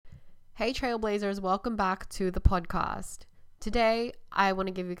Hey Trailblazers, welcome back to the podcast. Today, I want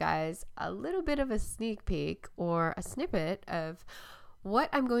to give you guys a little bit of a sneak peek or a snippet of what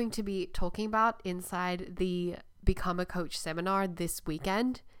I'm going to be talking about inside the Become a Coach seminar this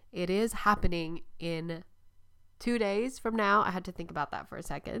weekend. It is happening in 2 days from now. I had to think about that for a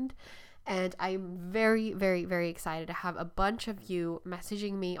second. And I'm very, very, very excited to have a bunch of you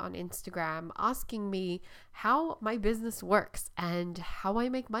messaging me on Instagram asking me how my business works and how I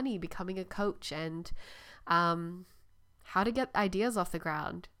make money becoming a coach and how to get ideas off the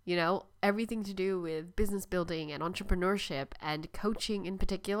ground. You know, everything to do with business building and entrepreneurship and coaching in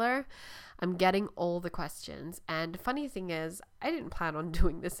particular. I'm getting all the questions. And funny thing is, I didn't plan on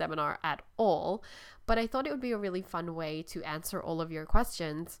doing this seminar at all, but I thought it would be a really fun way to answer all of your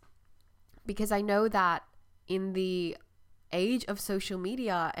questions. Because I know that in the age of social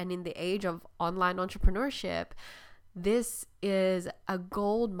media and in the age of online entrepreneurship, this is a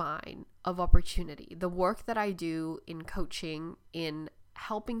gold mine of opportunity. The work that I do in coaching, in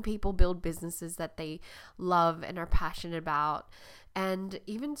helping people build businesses that they love and are passionate about, and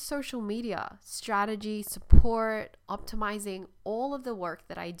even social media, strategy, support, optimizing, all of the work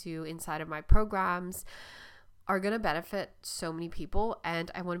that I do inside of my programs are going to benefit so many people,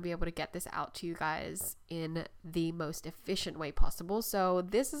 and I want to be able to get this out to you guys in the most efficient way possible. So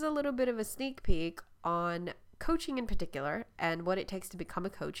this is a little bit of a sneak peek on coaching in particular and what it takes to become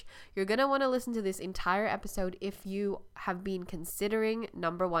a coach. You're going to want to listen to this entire episode if you have been considering,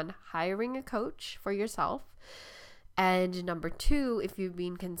 number one, hiring a coach for yourself, and number two, if you've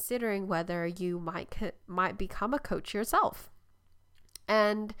been considering whether you might become a coach yourself.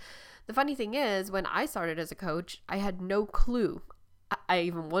 And the funny thing is, when I started as a coach, I had no clue I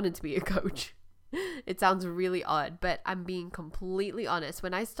even wanted to be a coach. It sounds really odd, but I'm being completely honest.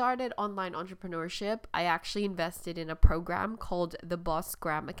 When I started online entrepreneurship, I actually invested in a program called the Boss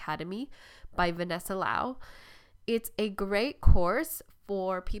Gram Academy by Vanessa Lau. It's a great course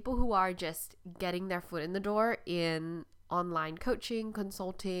for people who are just getting their foot in the door in online coaching,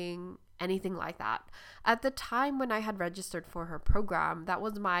 consulting, anything like that. At the time when I had registered for her program, that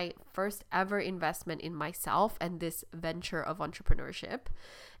was my first ever investment in myself and this venture of entrepreneurship.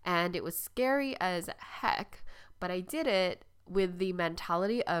 And it was scary as heck, but I did it with the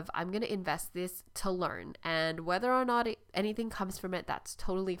mentality of I'm going to invest this to learn, and whether or not anything comes from it, that's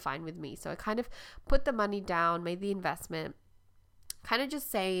totally fine with me. So I kind of put the money down, made the investment, kind of just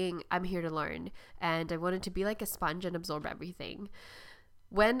saying I'm here to learn, and I wanted to be like a sponge and absorb everything.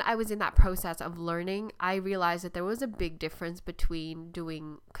 When I was in that process of learning, I realized that there was a big difference between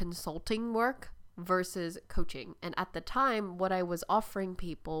doing consulting work versus coaching. And at the time, what I was offering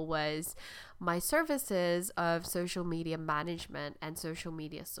people was my services of social media management and social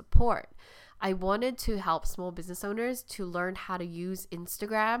media support. I wanted to help small business owners to learn how to use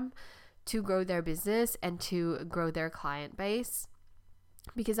Instagram to grow their business and to grow their client base,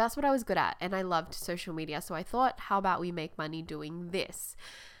 because that's what I was good at, and I loved social media. So I thought, how about we make money doing this?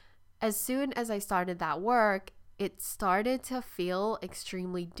 As soon as I started that work, it started to feel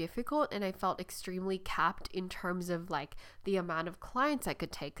extremely difficult, and I felt extremely capped in terms of like the amount of clients I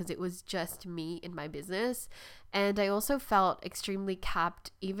could take, because it was just me in my business. And I also felt extremely capped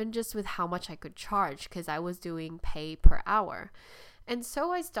even just with how much I could charge, because I was doing pay per hour. And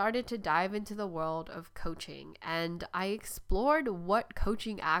so I started to dive into the world of coaching, and I explored what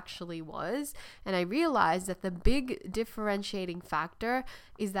coaching actually was. And I realized that the big differentiating factor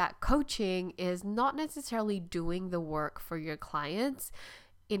is that coaching is not necessarily doing the work for your clients.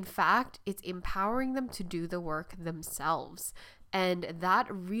 In fact, it's empowering them to do the work themselves. And that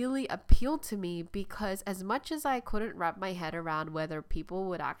really appealed to me, because as much as I couldn't wrap my head around whether people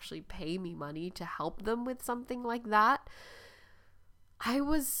would actually pay me money to help them with something like that, I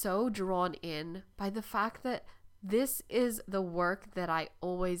was so drawn in by the fact that this is the work that I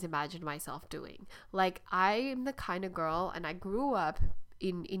always imagined myself doing. Like, I'm the kind of girl, and I grew up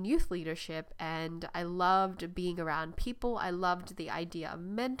in youth leadership, and I loved being around people. I loved the idea of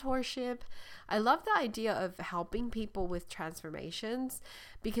mentorship. I love the idea of helping people with transformations,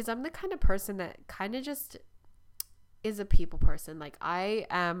 because I'm the kind of person that kind of just is a people person. Like, I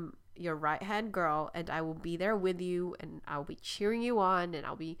am your right hand girl, and I will be there with you, and I'll be cheering you on, and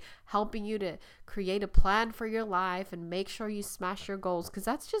I'll be helping you to create a plan for your life and make sure you smash your goals, because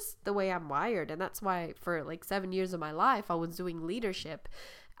that's just the way I'm wired. And that's why for like 7 years of my life I was doing leadership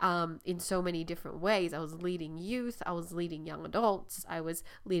in so many different ways. I was leading youth, I was leading young adults, I was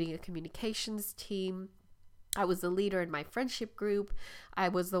leading a communications team, I was the leader in my friendship group. I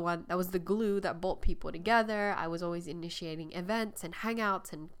was the one that was the glue that brought people together. I was always initiating events and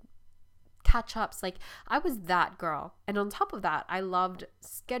hangouts and catch ups. Like, I was that girl. And on top of that, I loved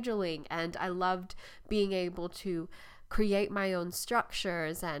scheduling and I loved being able to create my own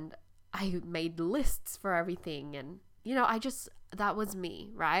structures, and I made lists for everything. And, that was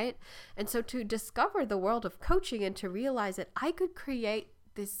me, right? And so to discover the world of coaching and to realize that I could create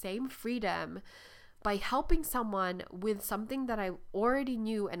this same freedom by helping someone with something that I already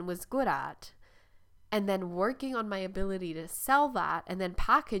knew and was good at, and then working on my ability to sell that and then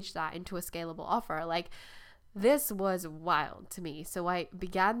package that into a scalable offer. Like, this was wild to me. So I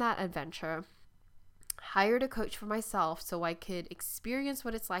began that adventure, hired a coach for myself so I could experience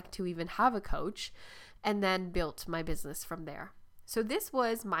what it's like to even have a coach, and then built my business from there. So this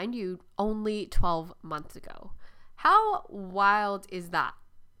was, mind you, only 12 months ago. How wild is that?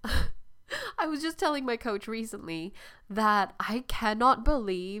 I was just telling my coach recently that I cannot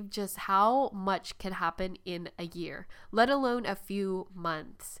believe just how much can happen in a year, let alone a few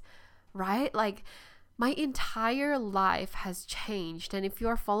months, right? Like, my entire life has changed. And if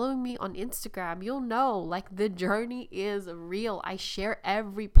you're following me on Instagram, you'll know, like, the journey is real. I share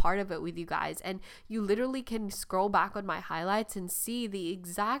every part of it with you guys. And you literally can scroll back on my highlights and see the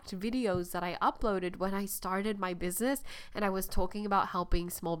exact videos that I uploaded when I started my business and I was talking about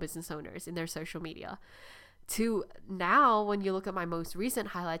helping small business owners in their social media. To now, when you look at my most recent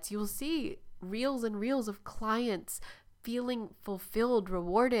highlights, you'll see reels and reels of clients feeling fulfilled,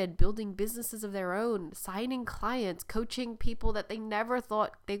 rewarded, building businesses of their own, signing clients, coaching people that they never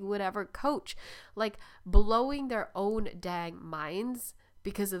thought they would ever coach, like blowing their own dang minds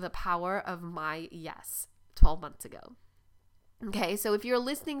because of the power of my yes 12 months ago. Okay, so if you're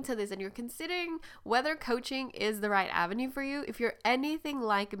listening to this and you're considering whether coaching is the right avenue for you, if you're anything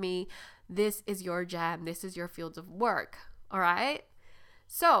like me, this is your jam. This is your field of work. All right.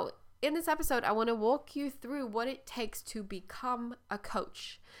 So in this episode, I want to walk you through what it takes to become a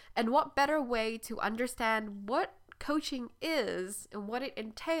coach, and what better way to understand what coaching is and what it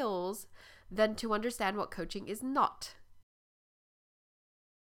entails than to understand what coaching is not.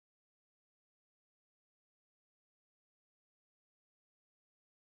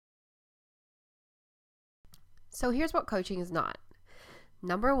 So here's what coaching is not.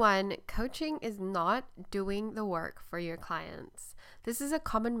 Number one, coaching is not doing the work for your clients. This is a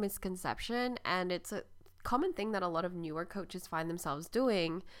common misconception, and it's a common thing that a lot of newer coaches find themselves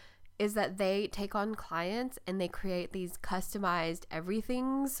doing, is that they take on clients and they create these customized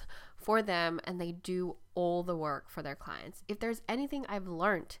everythings for them, and they do all the work for their clients. If there's anything I've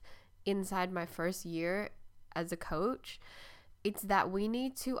learned inside my first year as a coach, it's that we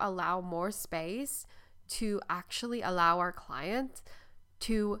need to allow more space to actually allow our clients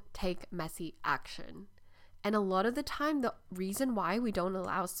to take messy action. And a lot of the time, the reason why we don't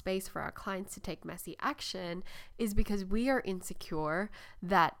allow space for our clients to take messy action is because we are insecure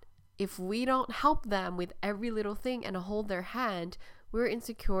that if we don't help them with every little thing and hold their hand, we're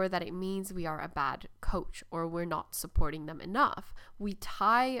insecure that it means we are a bad coach or we're not supporting them enough. We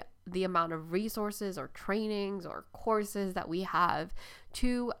tie the amount of resources or trainings or courses that we have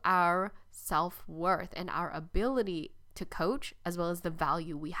to our self-worth and our ability to coach, as well as the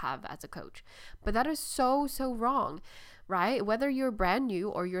value we have as a coach. But that is so wrong, right? Whether you're brand new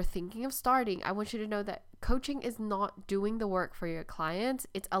or you're thinking of starting, I want you to know that coaching is not doing the work for your clients.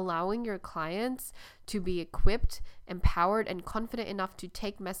 It's allowing your clients to be equipped, empowered, and confident enough to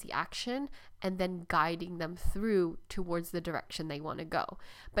take messy action, and then guiding them through towards the direction they want to go.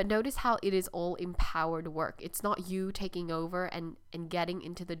 But notice how it is all empowered work. It's not you taking over and getting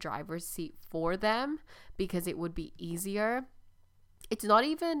into the driver's seat for them because it would be easier. It's not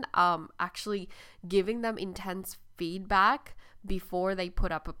even actually giving them intense feedback before they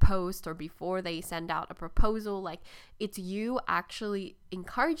put up a post or before they send out a proposal. Like, it's you actually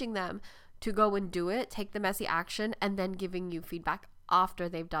encouraging them to go and do it, take the messy action, and then giving you feedback after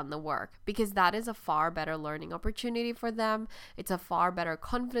they've done the work, because that is a far better learning opportunity for them. It's a far better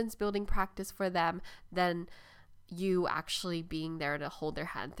confidence building practice for them than you actually being there to hold their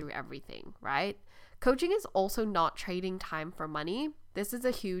hand through everything, right? Coaching is also not trading time for money. This is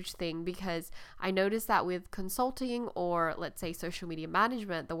a huge thing because I noticed that with consulting or, let's say, social media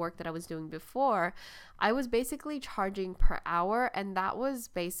management, the work that I was doing before, I was basically charging per hour, and that was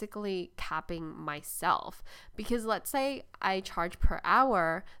basically capping myself. Because let's say I charge per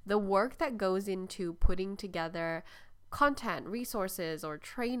hour, the work that goes into putting together content, resources, or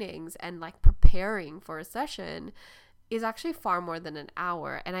trainings and like preparing for a session is actually far more than an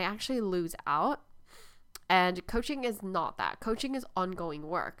hour, and I actually lose out. And coaching is not that. Coaching is ongoing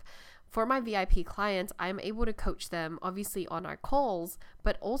work. For my VIP clients, I'm able to coach them obviously on our calls,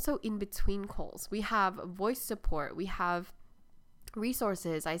 but also in between calls. We have voice support. We have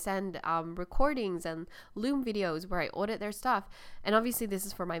resources. I send recordings and Loom videos where I audit their stuff. And obviously this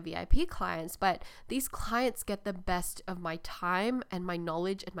is for my VIP clients, but these clients get the best of my time and my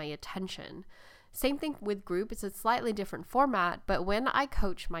knowledge and my attention. Same thing with group. It's a slightly different format, but when I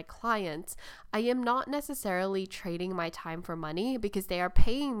coach my clients, I am not necessarily trading my time for money because they are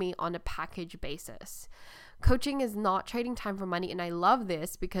paying me on a package basis. Coaching is not trading time for money, and I love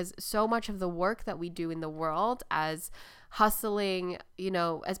this because so much of the work that we do in the world as hustling,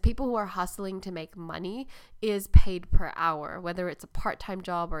 as people who are hustling to make money is paid per hour. Whether it's a part-time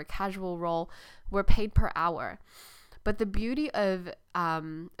job or a casual role, we're paid per hour. But the beauty of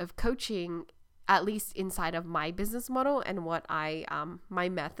coaching, at least inside of my business model and what my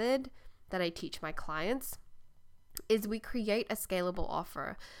method that I teach my clients, is we create a scalable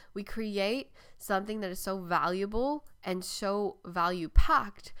offer. We create something that is so valuable and so value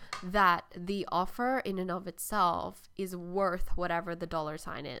packed that the offer in and of itself is worth whatever the dollar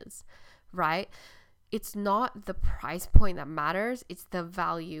sign is, right? It's not the price point that matters, it's the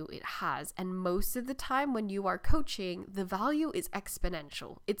value it has. And most of the time when you are coaching, the value is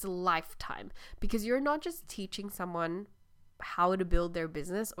exponential. It's lifetime, because you're not just teaching someone how to build their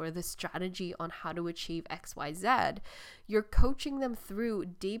business or the strategy on how to achieve XYZ. You're coaching them through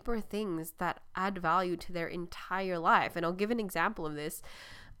deeper things that add value to their entire life. And I'll give an example of this.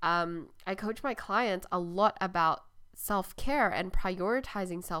 I coach my clients a lot about self-care and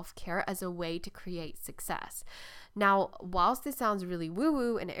prioritizing self-care as a way to create success. Now, whilst this sounds really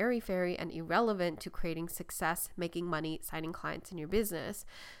woo-woo and airy-fairy and irrelevant to creating success, making money, signing clients in your business,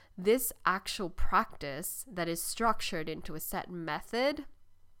 this actual practice that is structured into a set method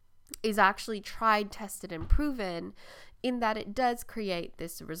is actually tried, tested, and proven in that it does create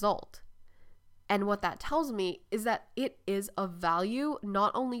this result. And what that tells me is that it is of value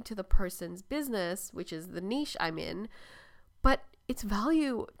not only to the person's business, which is the niche I'm in, but it's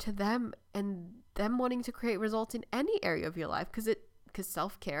value to them and them wanting to create results in any area of your life, because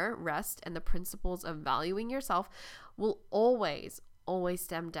self-care, rest, and the principles of valuing yourself will always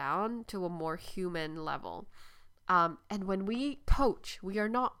stem down to a more human level. And when we coach, we are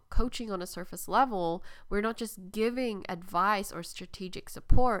not coaching on a surface level. We're not just giving advice or strategic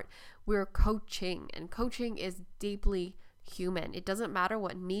support. We're coaching, and coaching is deeply human. It doesn't matter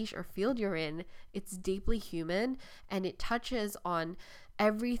what niche or field you're in. It's deeply human, and it touches on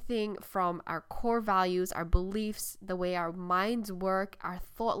everything from our core values, our beliefs, the way our minds work, our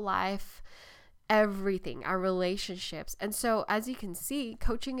thought life, everything, our relationships. And so as you can see,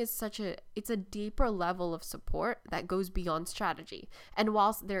 coaching is it's a deeper level of support that goes beyond strategy. And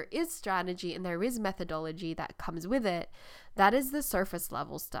whilst there is strategy and there is methodology that comes with it, that is the surface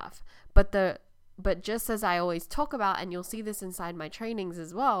level stuff. But just as I always talk about, and you'll see this inside my trainings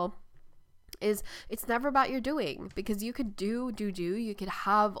as well, is it's never about your doing, because you could you could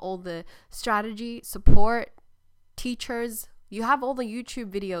have all the strategy, support, teachers. You have all the YouTube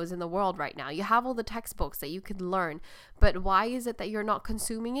videos in the world right now. You have all the textbooks that you could learn. But why is it that you're not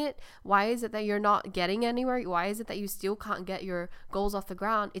consuming it? Why is it that you're not getting anywhere? Why is it that you still can't get your goals off the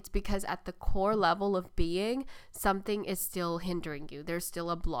ground? It's because at the core level of being, something is still hindering you. There's still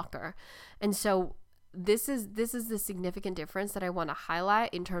a blocker. And so this is the significant difference that I want to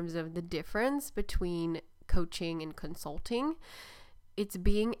highlight in terms of the difference between coaching and consulting. It's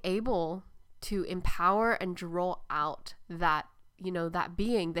being able to empower and draw out that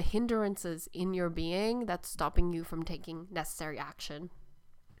being, the hindrances in your being that's stopping you from taking necessary action.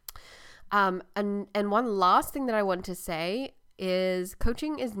 And one last thing that I want to say is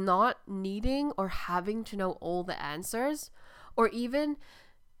coaching is not needing or having to know all the answers, or even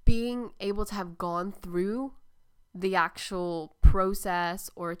being able to have gone through the actual process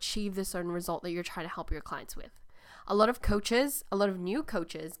or achieve the certain result that you're trying to help your clients with. A lot of new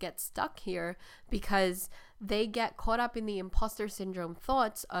coaches get stuck here because they get caught up in the imposter syndrome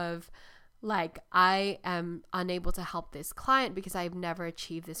thoughts of, like, I am unable to help this client because I've never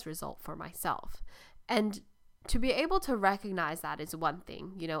achieved this result for myself. And to be able to recognize that is one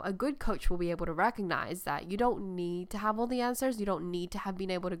thing. A good coach will be able to recognize that you don't need to have all the answers. You don't need to have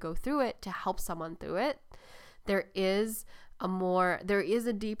been able to go through it to help someone through it. There is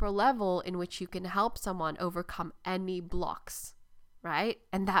a deeper level in which you can help someone overcome any blocks, right?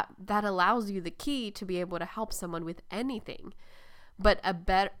 And that allows you the key to be able to help someone with anything. But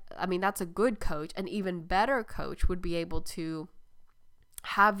that's a good coach. An even better coach would be able to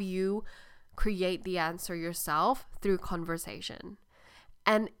have you create the answer yourself through conversation.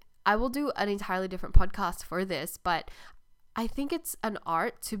 And I will do an entirely different podcast for this, but I think it's an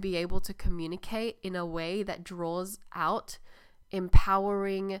art to be able to communicate in a way that draws out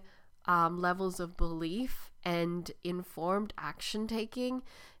empowering levels of belief and informed action taking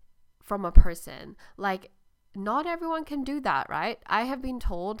from a person. Like, not everyone can do that, right? I have been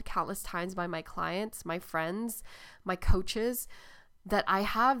told countless times by my clients, my friends, my coaches, that I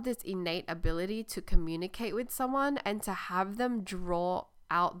have this innate ability to communicate with someone and to have them draw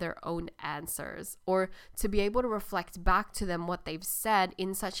out their own answers, or to be able to reflect back to them what they've said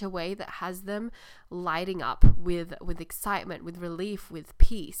in such a way that has them lighting up with excitement, with relief, with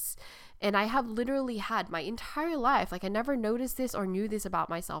peace. And I have literally had my entire life, like I never noticed this or knew this about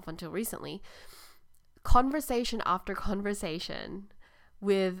myself until recently, conversation after conversation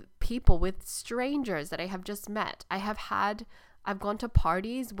with people, with strangers that I have just met. I've gone to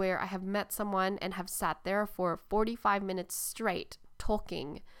parties where I have met someone and have sat there for 45 minutes straight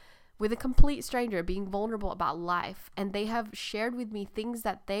talking with a complete stranger, being vulnerable about life. And they have shared with me things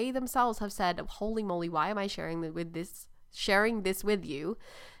that they themselves have said, holy moly, why am I sharing this with you?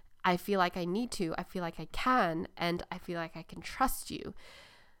 I feel like I need to, I feel like I can, and I feel like I can trust you.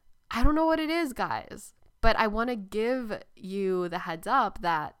 I don't know what it is, guys, but I want to give you the heads up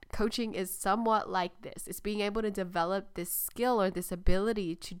that coaching is somewhat like this. It's being able to develop this skill or this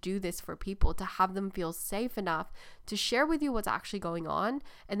ability to do this for people, to have them feel safe enough to share with you what's actually going on,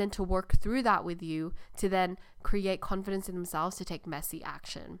 and then to work through that with you to then create confidence in themselves to take messy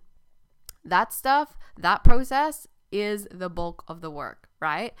action. That stuff, that process is the bulk of the work,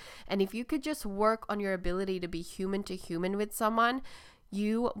 right? And if you could just work on your ability to be human to human with someone,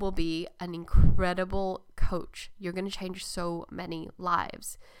 you will be an incredible coach. You're going to change so many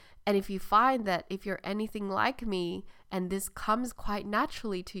lives. And if you find that if you're anything like me and this comes quite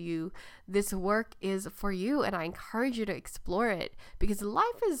naturally to you, this work is for you, and I encourage you to explore it, because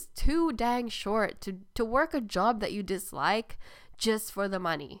life is too dang short to work a job that you dislike just for the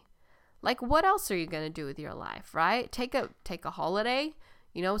money. Like, what else are you going to do with your life, right? Take a holiday.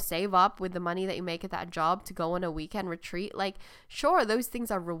 Save up with the money that you make at that job to go on a weekend retreat. Like, sure, those things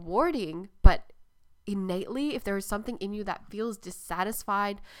are rewarding, but innately, if there is something in you that feels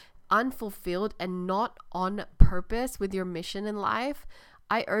dissatisfied, unfulfilled, and not on purpose with your mission in life,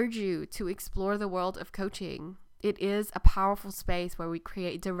 I urge you to explore the world of coaching. It is a powerful space where we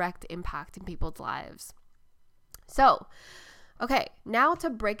create direct impact in people's lives. So, okay, now to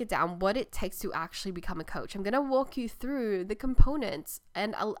break it down, what it takes to actually become a coach. I'm going to walk you through the components,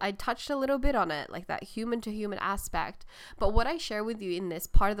 and I touched a little bit on it, like that human to human aspect. But what I share with you in this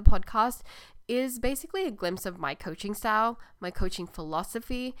part of the podcast is basically a glimpse of my coaching style, my coaching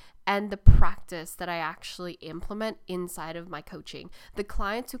philosophy, and the practice that I actually implement inside of my coaching. The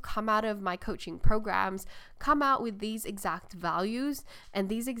clients who come out of my coaching programs come out with these exact values and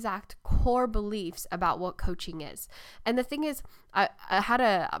these exact core beliefs about what coaching is. And the thing is, I had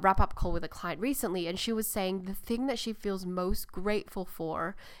a wrap-up call with a client recently, and she was saying the thing that she feels most grateful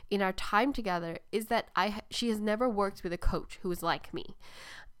for in our time together is that she has never worked with a coach who is like me.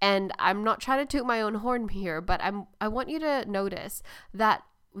 And I'm not trying to toot my own horn here, but I want you to notice that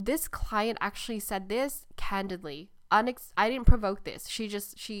this client actually said this candidly. I didn't provoke this.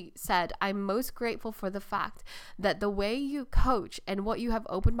 She said, I'm most grateful for the fact that the way you coach and what you have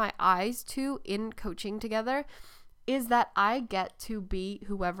opened my eyes to in coaching together is that I get to be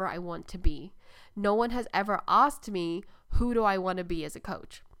whoever I want to be. No one has ever asked me, who do I want to be as a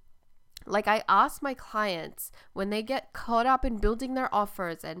coach? Like, I ask my clients when they get caught up in building their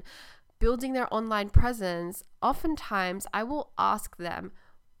offers and building their online presence, oftentimes I will ask them,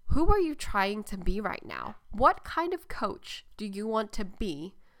 who are you trying to be right now? What kind of coach do you want to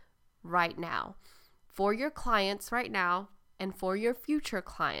be right now? For your clients right now and for your future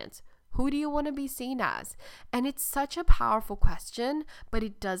clients, who do you want to be seen as? And it's such a powerful question, but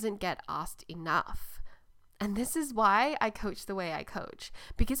it doesn't get asked enough. And this is why I coach the way I coach,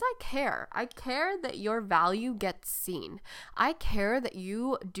 because I care. I care that your value gets seen. I care that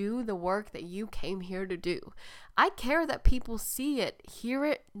you do the work that you came here to do. I care that people see it, hear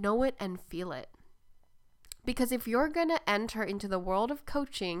it, know it, and feel it. Because if you're going to enter into the world of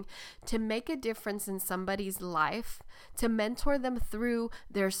coaching to make a difference in somebody's life, to mentor them through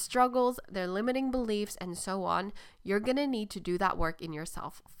their struggles, their limiting beliefs, and so on, you're going to need to do that work in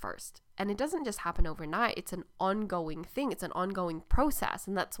yourself first. And it doesn't just happen overnight. It's an ongoing thing. It's an ongoing process.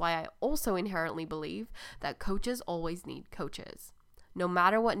 And that's why I also inherently believe that coaches always need coaches. No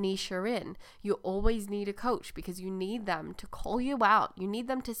matter what niche you're in, you always need a coach, because you need them to call you out. You need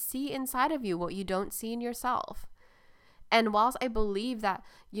them to see inside of you what you don't see in yourself. And whilst I believe that,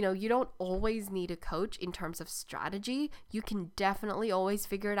 you don't always need a coach in terms of strategy, you can definitely always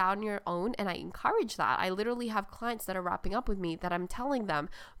figure it out on your own. And I encourage that. I literally have clients that are wrapping up with me that I'm telling them,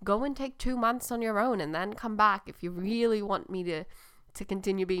 go and take 2 months on your own and then come back if you really want me to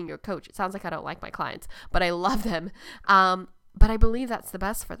continue being your coach. It sounds like I don't like my clients, but I love them. But I believe that's the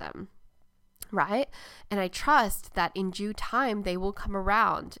best for them, right? And I trust that in due time, they will come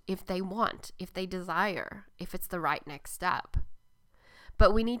around if they want, if they desire, if it's the right next step.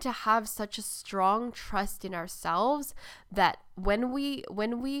 But we need to have such a strong trust in ourselves that when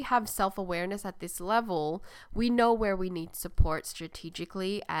we have self-awareness at this level, we know where we need support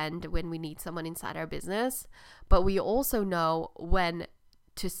strategically and when we need someone inside our business. But we also know when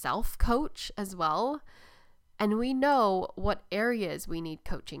to self-coach as well. And we know what areas we need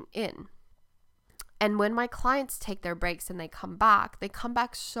coaching in. And when my clients take their breaks and they come back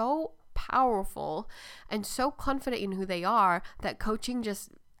so powerful and so confident in who they are that coaching just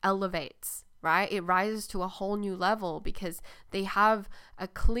elevates, right? It rises to a whole new level because they have a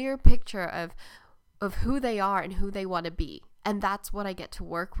clear picture of who they are and who they want to be. And that's what I get to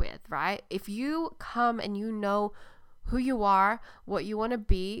work with, right? If you come and you know who you are, what you want to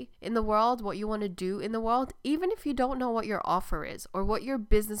be in the world, what you want to do in the world, even if you don't know what your offer is or what your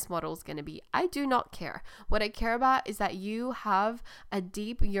business model is going to be, I do not care. What I care about is that you have a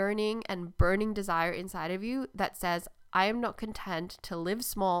deep yearning and burning desire inside of you that says, I am not content to live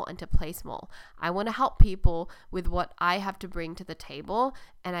small and to play small. I want to help people with what I have to bring to the table,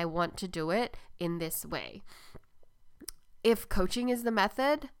 and I want to do it in this way. If coaching is the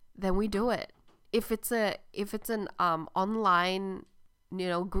method, then we do it. If it's an online,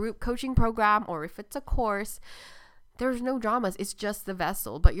 group coaching program, or if it's a course, there's no dramas. It's just the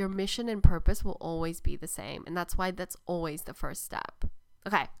vessel, but your mission and purpose will always be the same. And that's why that's always the first step.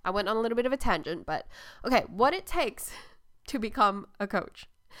 Okay, I went on a little bit of a tangent, but okay, what it takes to become a coach.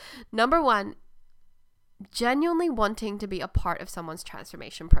 Number one, genuinely wanting to be a part of someone's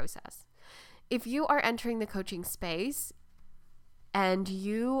transformation process. If you are entering the coaching space and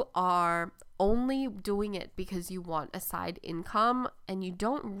you are only doing it because you want a side income and you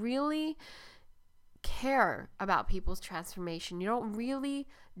don't really care about people's transformation, you don't really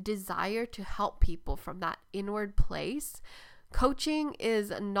desire to help people from that inward place, coaching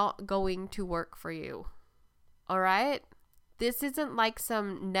is not going to work for you. All right? This isn't like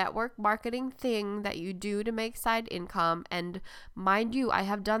some network marketing thing that you do to make side income. And mind you, I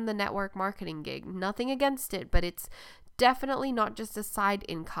have done the network marketing gig. Nothing against it, but it's definitely not just a side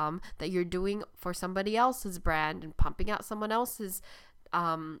income that you're doing for somebody else's brand and pumping out someone else's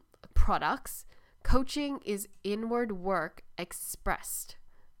products. Coaching is inward work expressed,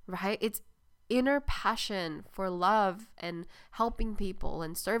 right? It's inner passion for love and helping people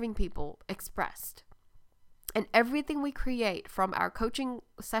and serving people expressed. And everything we create, from our coaching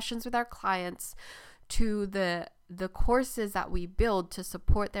sessions with our clients to the courses that we build to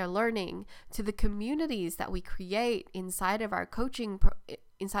support their learning, to the communities that we create inside of our coaching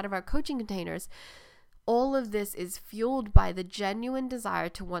containers, all of this is fueled by the genuine desire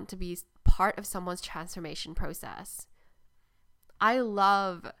to want to be part of someone's transformation process. I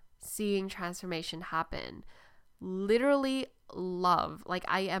love seeing transformation happen. Literally love. Like,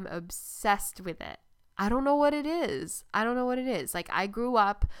 I am obsessed with it. I don't know what it is. Like, I grew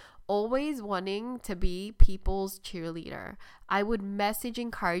up always wanting to be people's cheerleader. I would message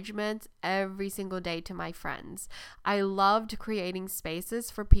encouragement every single day to my friends. I loved creating spaces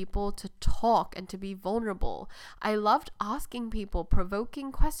for people to talk and to be vulnerable. I loved asking people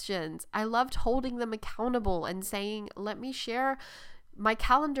provoking questions. I loved holding them accountable and saying, let me share my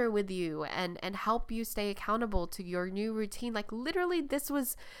calendar with you and help you stay accountable to your new routine. Like, literally, this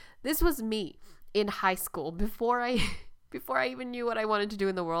was me in high school before I even knew what I wanted to do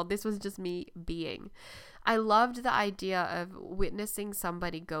in the world. This was just me being. I loved the idea of witnessing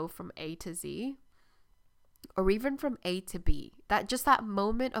somebody go from A to Z, or even from A to B. That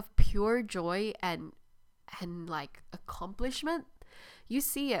moment of pure joy and like accomplishment. You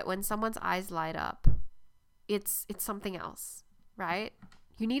see it when someone's eyes light up. It's something else, right?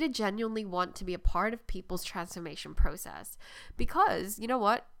 You need to genuinely want to be a part of people's transformation process, because you know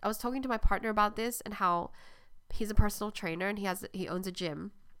what? I was talking to my partner about this and how he's a personal trainer and he owns a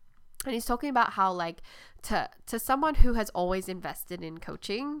gym, and he's talking about how, like, to someone who has always invested in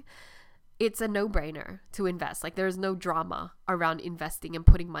coaching, it's a no-brainer to invest. Like, there's no drama around investing and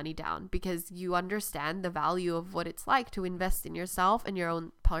putting money down, because you understand the value of what it's like to invest in yourself and your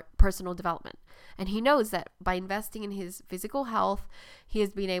own personal development. And he knows that by investing in his physical health, he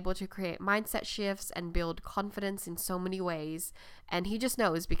has been able to create mindset shifts and build confidence in so many ways. And he just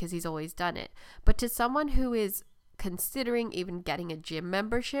knows because he's always done it. But to someone who is considering even getting a gym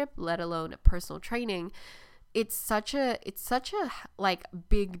membership, let alone a personal training, it's such a like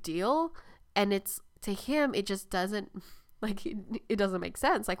big deal. And it's, to him, it just doesn't, like, it doesn't make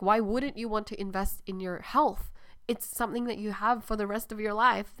sense. Like, why wouldn't you want to invest in your health? It's something that you have for the rest of your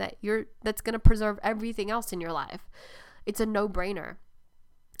life that's going to preserve everything else in your life. It's a no-brainer.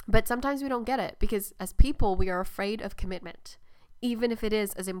 But sometimes we don't get it because as people, we are afraid of commitment, even if it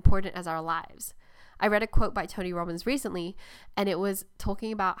is as important as our lives. I read a quote by Tony Robbins recently, and it was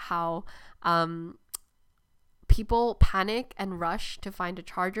talking about how people panic and rush to find a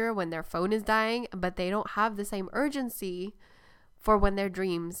charger when their phone is dying, but they don't have the same urgency for when their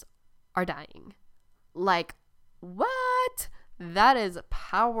dreams are dying. Like, what? That is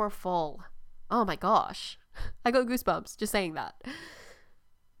powerful. Oh my gosh. I got goosebumps just saying that.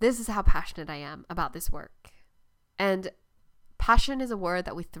 This is how passionate I am about this work. And passion is a word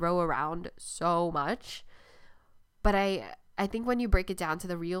that we throw around so much. But I think when you break it down to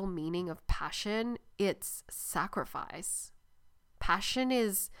the real meaning of passion, it's sacrifice. Passion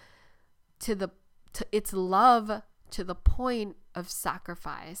is it's love to the point of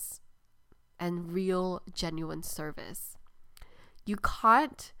sacrifice and real, genuine service. You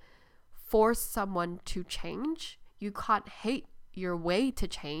can't force someone to change. You can't hate your way to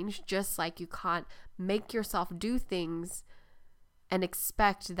change, just like you can't make yourself do things and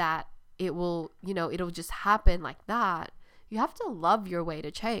expect that it'll just happen like that. You have to love your way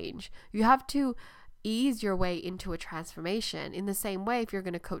to change. You have to ease your way into a transformation. In the same way, if you're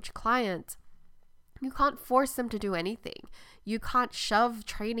going to coach clients, you can't force them to do anything. You can't shove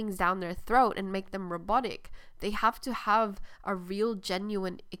trainings down their throat and make them robotic. They have to have a real,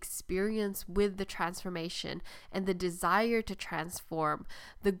 genuine experience with the transformation and the desire to transform,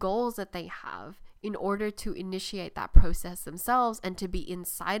 the goals that they have in order to initiate that process themselves and to be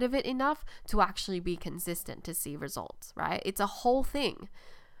inside of it enough to actually be consistent to see results, right? It's a whole thing.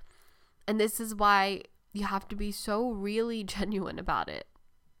 And this is why you have to be so really genuine about it.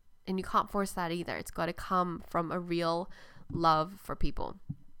 And you can't force that either. It's got to come from a real love for people.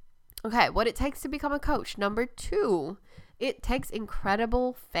 Okay, what it takes to become a coach. Number 2, it takes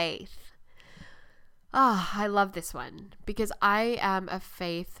incredible faith. I love this one because I am a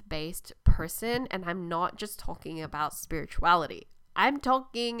faith-based person, and I'm not just talking about spirituality.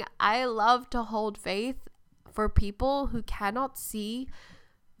 I love to hold faith for people who cannot see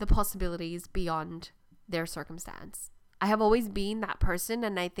the possibilities beyond their circumstance. I have always been that person,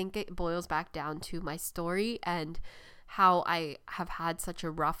 and I think it boils back down to my story and how I have had such a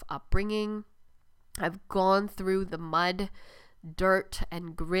rough upbringing. I've gone through the mud, dirt,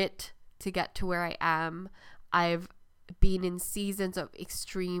 and grit to get to where I am. I've been in seasons of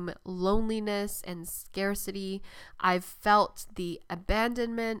extreme loneliness and scarcity. I've felt the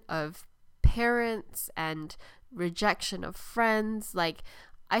abandonment of parents and rejection of friends. Like,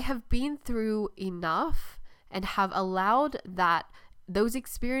 I have been through enough and have allowed those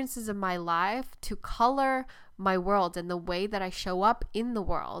experiences in my life to color my world and the way that I show up in the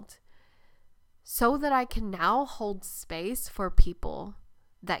world, so that I can now hold space for people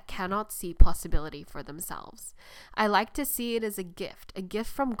that cannot see possibility for themselves. I like to see it as a gift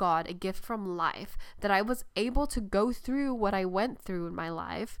from God, a gift from life, that I was able to go through what I went through in my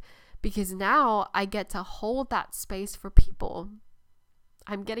life, because now I get to hold that space for people.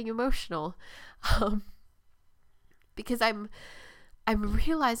 I'm getting emotional. Because I'm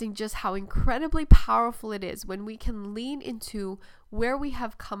realizing just how incredibly powerful it is when we can lean into where we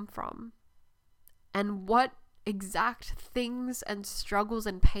have come from and what exact things and struggles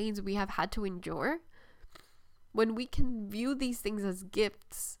and pains we have had to endure. When we can view these things as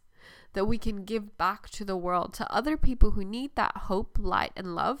gifts that we can give back to the world, to other people who need that hope, light,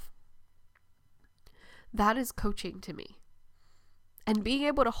 and love, that is coaching to me. And being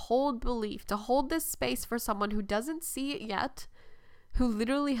able to hold belief, to hold this space for someone who doesn't see it yet, who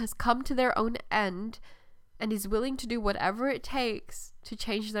literally has come to their own end and is willing to do whatever it takes to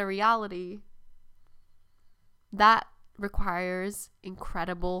change their reality, that requires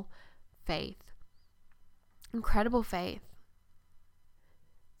incredible faith. Incredible faith.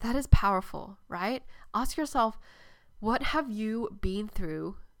 That is powerful, right? Ask yourself, what have you been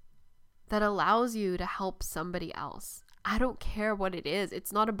through that allows you to help somebody else? I don't care what it is.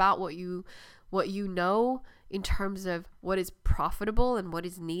 It's not about what you know in terms of what is profitable and what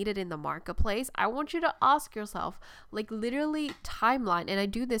is needed in the marketplace. I want you to ask yourself, like, literally timeline. And I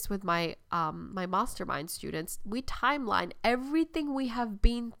do this with my my mastermind students. We timeline everything we have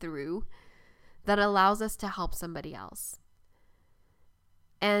been through that allows us to help somebody else.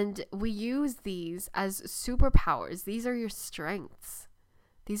 And we use these as superpowers. These are your strengths.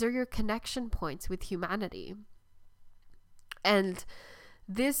 These are your connection points with humanity. And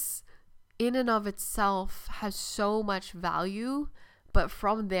this in and of itself has so much value. But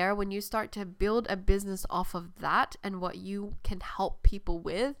from there, when you start to build a business off of that and what you can help people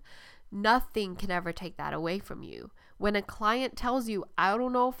with, Nothing can ever take that away from you. When a client tells you, I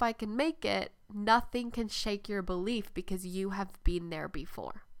don't know if I can make it, nothing can shake your belief because you have been there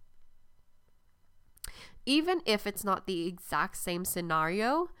before. Even if it's not the exact same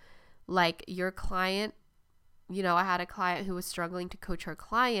scenario, like your client, I had a client who was struggling to coach her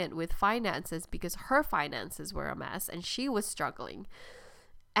client with finances because her finances were a mess and she was struggling.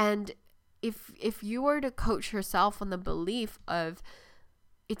 And if you were to coach yourself on the belief of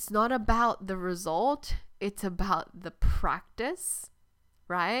it's not about the result, it's about the practice,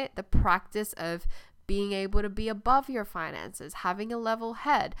 right? The practice of being able to be above your finances, having a level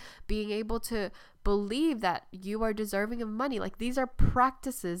head, being able to believe that you are deserving of money. Like, these are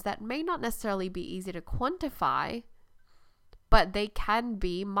practices that may not necessarily be easy to quantify, but they can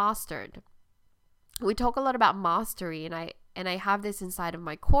be mastered. We talk a lot about mastery, and I have this inside of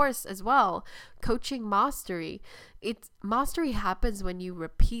my course as well, coaching mastery. Mastery happens when you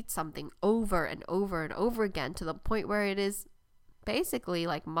repeat something over and over and over again to the point where it is basically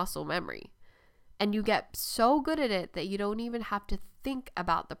like muscle memory. And you get so good at it that you don't even have to think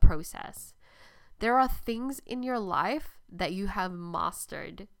about the process. There are things in your life that you have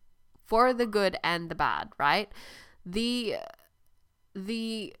mastered for the good and the bad, right? The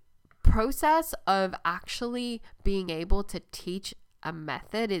process of actually being able to teach a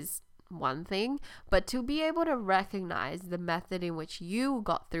method is one thing, but to be able to recognize the method in which you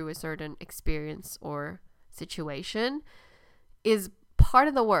got through a certain experience or situation is part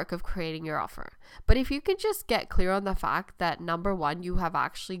of the work of creating your offer. But if you can just get clear on the fact that, number one, you have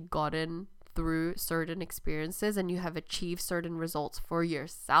actually gotten through certain experiences and you have achieved certain results for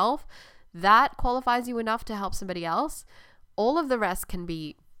yourself, that qualifies you enough to help somebody else. All of the rest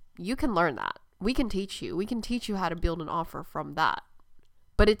you can learn that. We can teach you how to build an offer from that.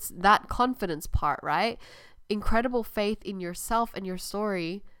 But it's that confidence part, right? Incredible faith in yourself and your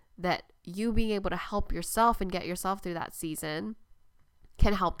story, that you being able to help yourself and get yourself through that season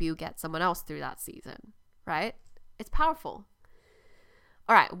can help you get someone else through that season, right? It's powerful.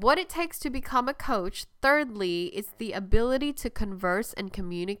 All right, what it takes to become a coach, thirdly, is the ability to converse and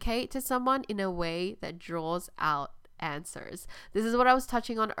communicate to someone in a way that draws out answers. This is what I was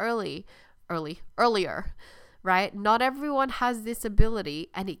touching on earlier, right? Not everyone has this ability,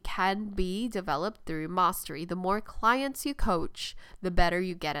 and it can be developed through mastery. The more clients you coach, the better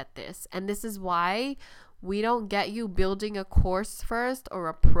you get at this. And this is why we don't get you building a course first or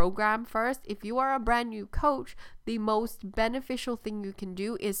a program first. If you are a brand new coach, the most beneficial thing you can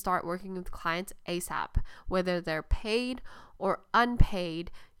do is start working with clients ASAP, whether they're paid or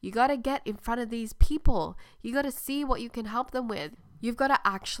unpaid. You got to get in front of these people. You got to see what you can help them with. You've got to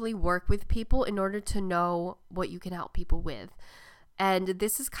actually work with people in order to know what you can help people with. And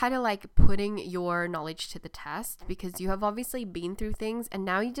this is kind of like putting your knowledge to the test, because you have obviously been through things and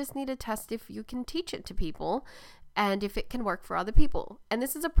now you just need to test if you can teach it to people and if it can work for other people. And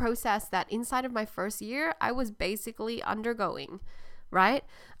this is a process that inside of my first year, I was basically undergoing, right?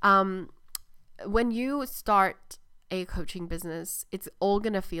 When you start a coaching business, it's all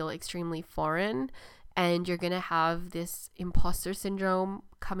going to feel extremely foreign, and you're going to have this imposter syndrome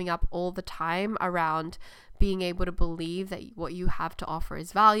coming up all the time around being able to believe that what you have to offer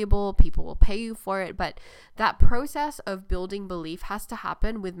is valuable, people will pay you for it. But that process of building belief has to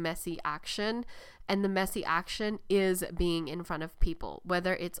happen with messy action. And the messy action is being in front of people,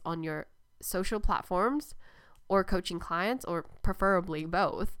 whether it's on your social platforms or coaching clients, or preferably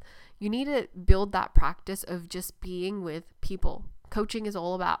both. You need to build that practice of just being with people. Coaching is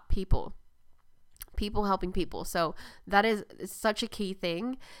all about people helping people. So that is such a key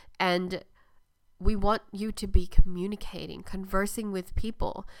thing. And we want you to be communicating, conversing with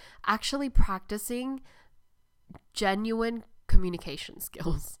people, actually practicing genuine communication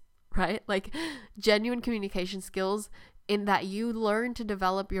skills, right? Like genuine communication skills, in that you learn to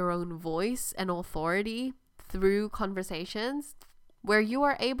develop your own voice and authority through conversations, where you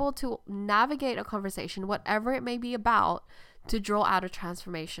are able to navigate a conversation, whatever it may be about, to draw out a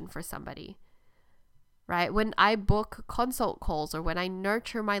transformation for somebody, right? When I book consult calls, or when I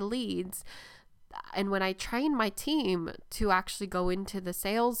nurture my leads, and when I train my team to actually go into the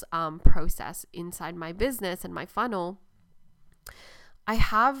sales process inside my business and my funnel, I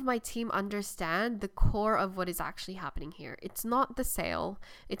have my team understand the core of what is actually happening here. It's not the sale.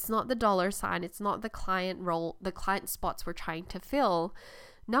 It's not the dollar sign. It's not the client role, the client spots we're trying to fill.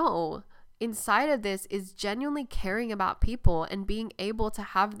 No, inside of this is genuinely caring about people and being able to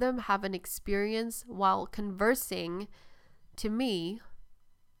have them have an experience while conversing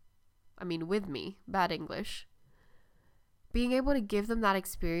with me, bad English, being able to give them that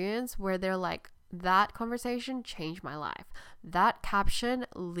experience where they're like, that conversation changed my life. That caption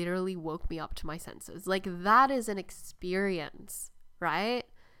literally woke me up to my senses. Like, that is an experience, right?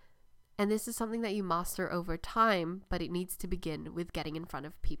 And this is something that you master over time, but it needs to begin with getting in front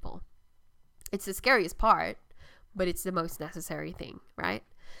of people. It's the scariest part, but it's the most necessary thing, right?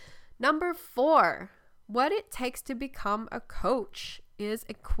 Number 4, what it takes to become a coach is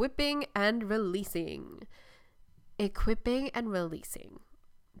equipping and releasing. Equipping and releasing.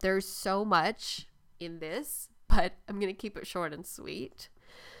 There's so much in this, but I'm going to keep it short and sweet.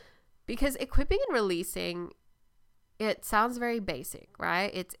 Because equipping and releasing, it sounds very basic, right?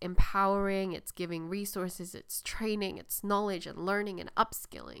 It's empowering, it's giving resources, it's training, it's knowledge and learning and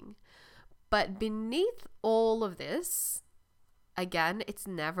upskilling. But beneath all of this, again, it's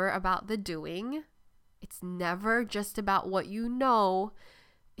never about the doing. It's never just about what you know.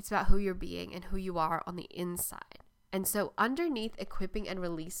 It's about who you're being and who you are on the inside. And so underneath equipping and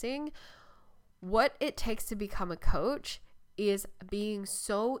releasing, what it takes to become a coach is being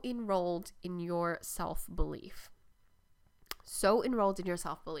so enrolled in your self-belief. So enrolled in your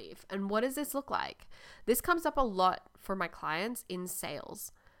self-belief. And what does this look like? This comes up a lot for my clients in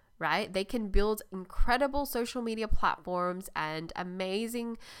sales, right? They can build incredible social media platforms and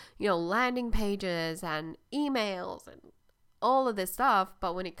amazing, landing pages and emails and all of this stuff.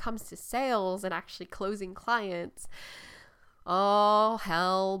 But when it comes to sales and actually closing clients, all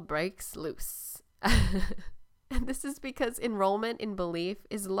hell breaks loose. And this is because enrollment in belief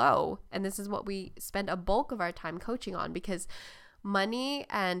is low. And this is what we spend a bulk of our time coaching on, because money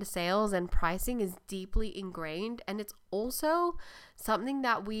and sales and pricing is deeply ingrained. And it's also something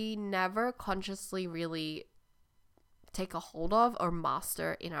that we never consciously really take a hold of or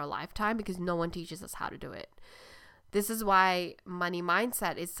master in our lifetime, because no one teaches us how to do it. This is why money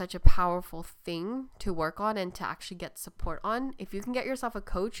mindset is such a powerful thing to work on and to actually get support on. If you can get yourself a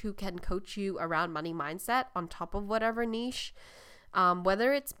coach who can coach you around money mindset on top of whatever niche,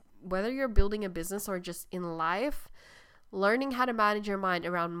 whether you're building a business or just in life, learning how to manage your mind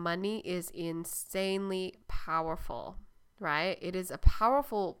around money is insanely powerful, right? It is a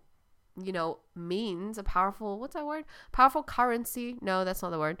powerful, means, a powerful, what's that word? Powerful currency. No, that's not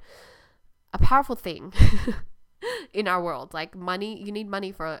the word. A powerful thing. In our world. Like money, you need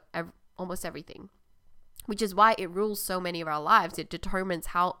money for almost everything, which is why it rules so many of our lives. It determines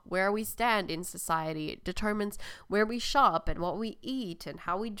where we stand in society. It determines where we shop and what we eat and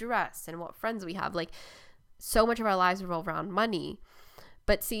how we dress and what friends we have. Like, so much of our lives revolve around money.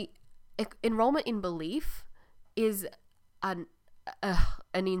 But see, enrollment in belief is an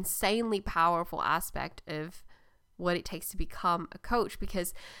insanely powerful aspect of what it takes to become a coach,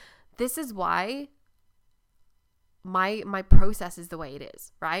 because this is why my process is the way it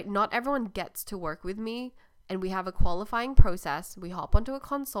is, right? Not everyone gets to work with me, and we have a qualifying process. We hop onto a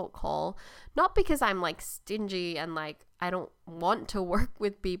consult call, not because I'm like stingy and like I don't want to work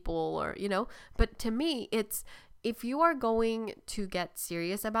with people or, but to me, it's, if you are going to get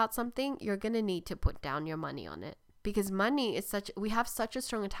serious about something, you're going to need to put down your money on it, because money is we have such a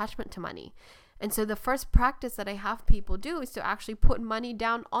strong attachment to money. And so the first practice that I have people do is to actually put money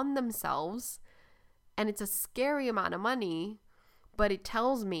down on themselves. And it's a scary amount of money, but it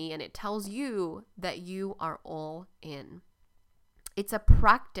tells me and it tells you that you are all in. It's a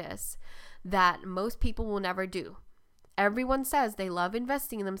practice that most people will never do. Everyone says they love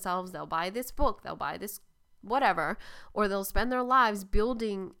investing in themselves. They'll buy this book, they'll buy this whatever, or they'll spend their lives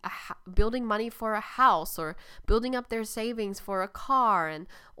building money for a house or building up their savings for a car and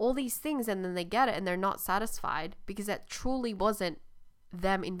all these things. And then they get it and they're not satisfied, because that truly wasn't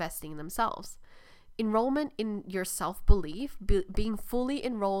them investing in themselves. Enrollment in your self-belief, being fully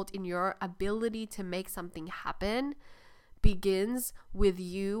enrolled in your ability to make something happen, begins with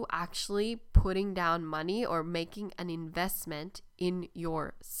you actually putting down money or making an investment in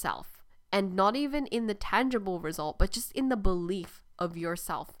yourself. And not even in the tangible result, but just in the belief of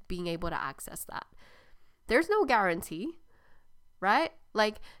yourself being able to access that. There's no guarantee, right?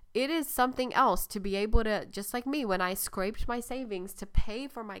 Like, it is something else to be able to, just like me, when I scraped my savings to pay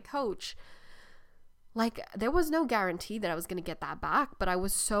for my coach, like, there was no guarantee that I was going to get that back, but I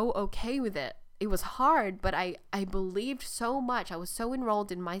was so okay with it. It was hard, but I believed so much. I was so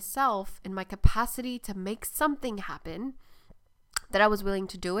enrolled in myself, in my capacity to make something happen, that I was willing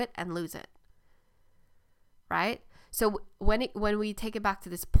to do it and lose it. Right? So when we take it back to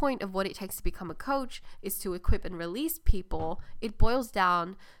this point of what it takes to become a coach is to equip and release people, it boils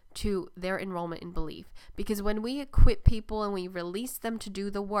down to their enrollment in belief. Because when we equip people and we release them to do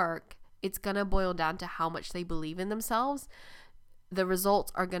the work, it's going to boil down to how much they believe in themselves. The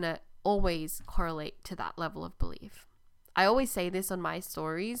results are going to always correlate to that level of belief. I always say this on my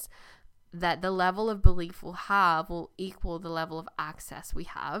stories. that the level of belief we'll have will equal the level of access we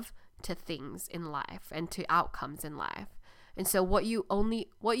have to things in life and to outcomes in life. And so what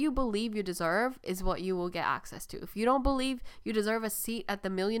you believe you deserve is what you will get access to. If you don't believe you deserve a seat at the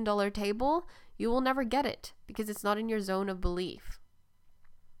 $1 million table, you will never get it because it's not in your zone of belief.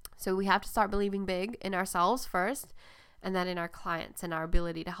 So we have to start believing big in ourselves first, and then in our clients and our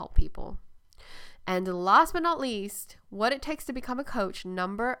ability to help people. And last but not least, what it takes to become a coach,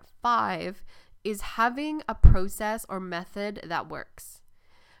 number 5, is having a process or method that works.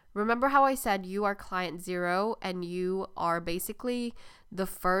 Remember how I said you are client zero and you are basically the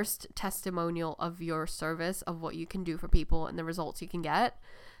first testimonial of your service, of what you can do for people and the results you can get?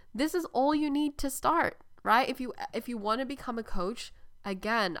 This is all you need to start, right? If you want to become a coach,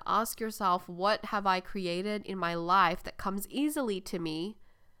 again, ask yourself, what have I created in my life that comes easily to me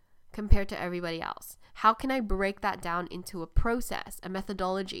compared to everybody else? How can I break that down into a process, a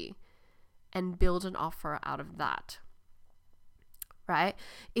methodology, and build an offer out of that? Right?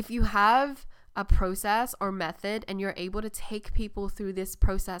 If you have a process or method and you're able to take people through this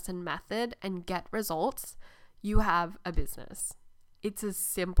process and method and get results, you have a business. It's as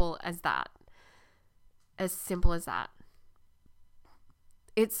simple as that. As simple as that.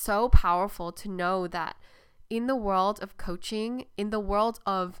 It's so powerful to know that in the world of coaching, in the world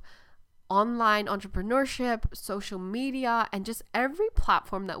of online entrepreneurship, social media, and just every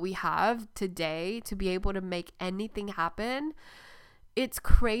platform that we have today to be able to make anything happen, it's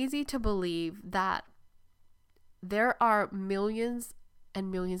crazy to believe that there are millions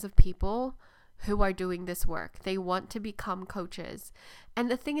and millions of people who are doing this work. They want to become coaches.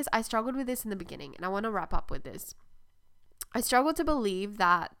 And the thing is, I struggled with this in the beginning, and I want to wrap up with this. I struggled to believe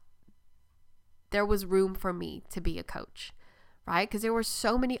that there was room for me to be a coach, right? Because there were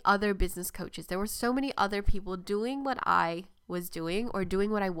so many other business coaches. There were so many other people doing what I was doing or doing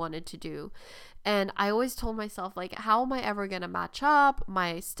what I wanted to do. And I always told myself, like, how am I ever going to match up?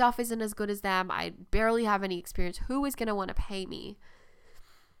 My stuff isn't as good as them. I barely have any experience. Who is going to want to pay me?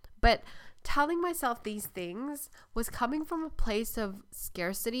 But telling myself these things was coming from a place of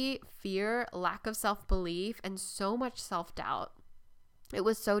scarcity, fear, lack of self-belief, and so much self-doubt. It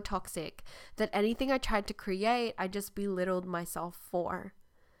was so toxic that anything I tried to create, I just belittled myself for.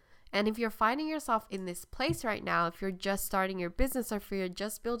 And if you're finding yourself in this place right now, if you're just starting your business or if you're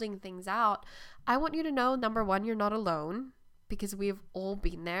just building things out, I want you to know, number one, you're not alone, because we've all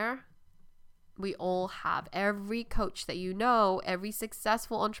been there. We all have. Every coach that you know, every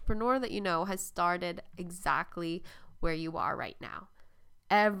successful entrepreneur that you know has started exactly where you are right now.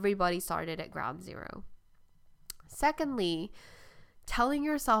 Everybody started at ground zero. Secondly, telling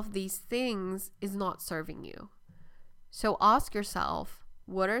yourself these things is not serving you. So ask yourself,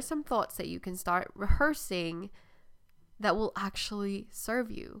 what are some thoughts that you can start rehearsing that will actually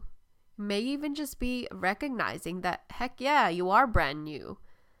serve you? May even just be recognizing that, heck yeah, you are brand new.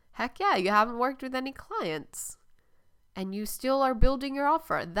 Heck yeah, you haven't worked with any clients and you still are building your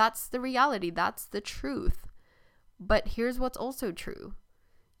offer. That's the reality. That's the truth. But here's what's also true.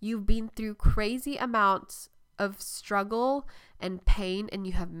 You've been through crazy amounts of struggle and pain, and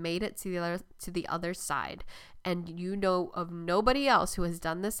you have made it to the other side. And you know of nobody else who has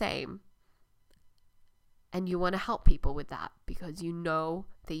done the same. And you want to help people with that because you know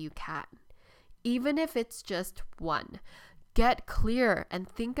that you can. Even if it's just one. Get clear and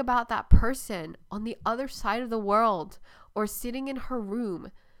think about that person on the other side of the world or sitting in her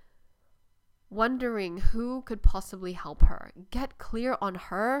room wondering who could possibly help her. Get clear on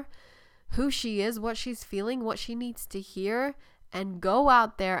her, who she is, what she's feeling, what she needs to hear, and go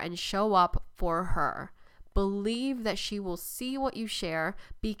out there and show up for her. Believe that she will see what you share,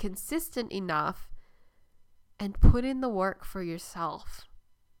 be consistent enough, and put in the work for yourself.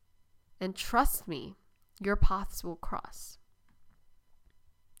 And trust me, your paths will cross.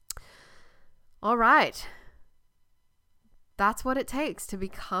 All right. That's what it takes to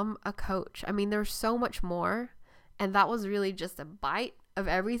become a coach. I mean, there's so much more. And that was really just a bite of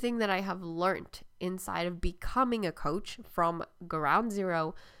everything that I have learned inside of becoming a coach from ground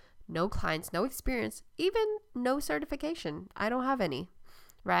zero. No clients, no experience, even no certification. I don't have any,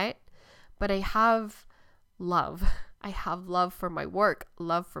 right? But I have love. I have love for my work,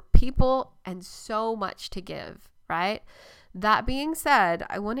 love for people, and so much to give, right? That being said,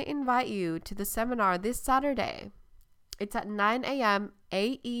 I want to invite you to the seminar this Saturday. It's at 9 a.m.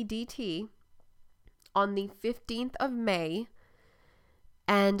 AEDT on the 15th of May.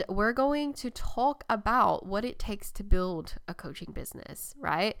 And we're going to talk about what it takes to build a coaching business,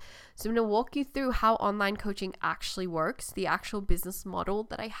 right? So I'm going to walk you through how online coaching actually works, the actual business model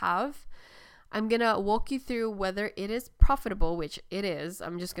that I have. I'm going to walk you through whether it is profitable, which it is.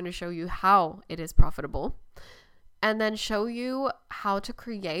 I'm just going to show you how it is profitable, and then show you how to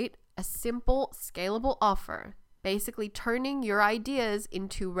create a simple, scalable offer, basically turning your ideas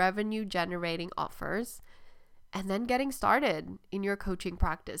into revenue generating offers, and then getting started in your coaching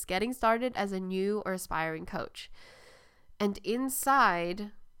practice, getting started as a new or aspiring coach. And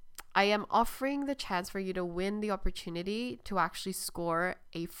inside, I am offering the chance for you to win the opportunity to actually score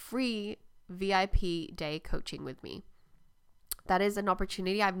a free VIP day coaching with me. That is an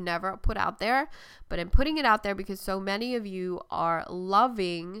opportunity I've never put out there, but I'm putting it out there because so many of you are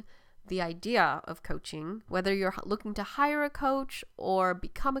loving the idea of coaching, whether you're looking to hire a coach or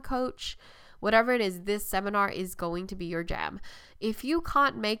become a coach. Whatever it is, this seminar is going to be your jam. If you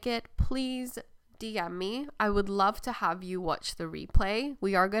can't make it, please DM me. I would love to have you watch the replay.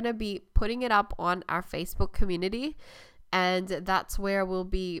 We are going to be putting it up on our Facebook community, and that's where we'll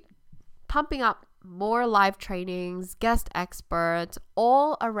be pumping up more live trainings, guest experts,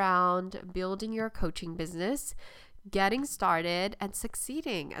 all around building your coaching business, getting started, and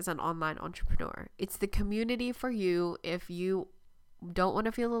succeeding as an online entrepreneur. It's the community for you if you don't want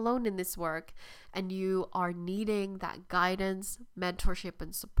to feel alone in this work and you are needing that guidance, mentorship,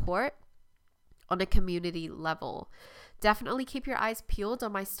 and support on a community level. Definitely keep your eyes peeled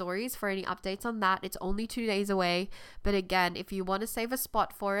on my stories for any updates on that. It's only 2 days away. But again, if you want to save a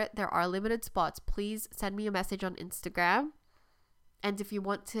spot for it, there are limited spots. Please send me a message on Instagram. And if you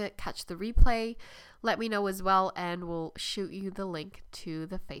want to catch the replay, let me know as well, and we'll shoot you the link to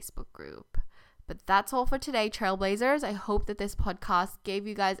the Facebook group. But that's all for today, Trailblazers. I hope that this podcast gave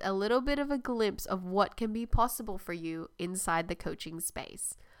you guys a little bit of a glimpse of what can be possible for you inside the coaching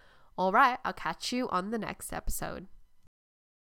space. All right, I'll catch you on the next episode.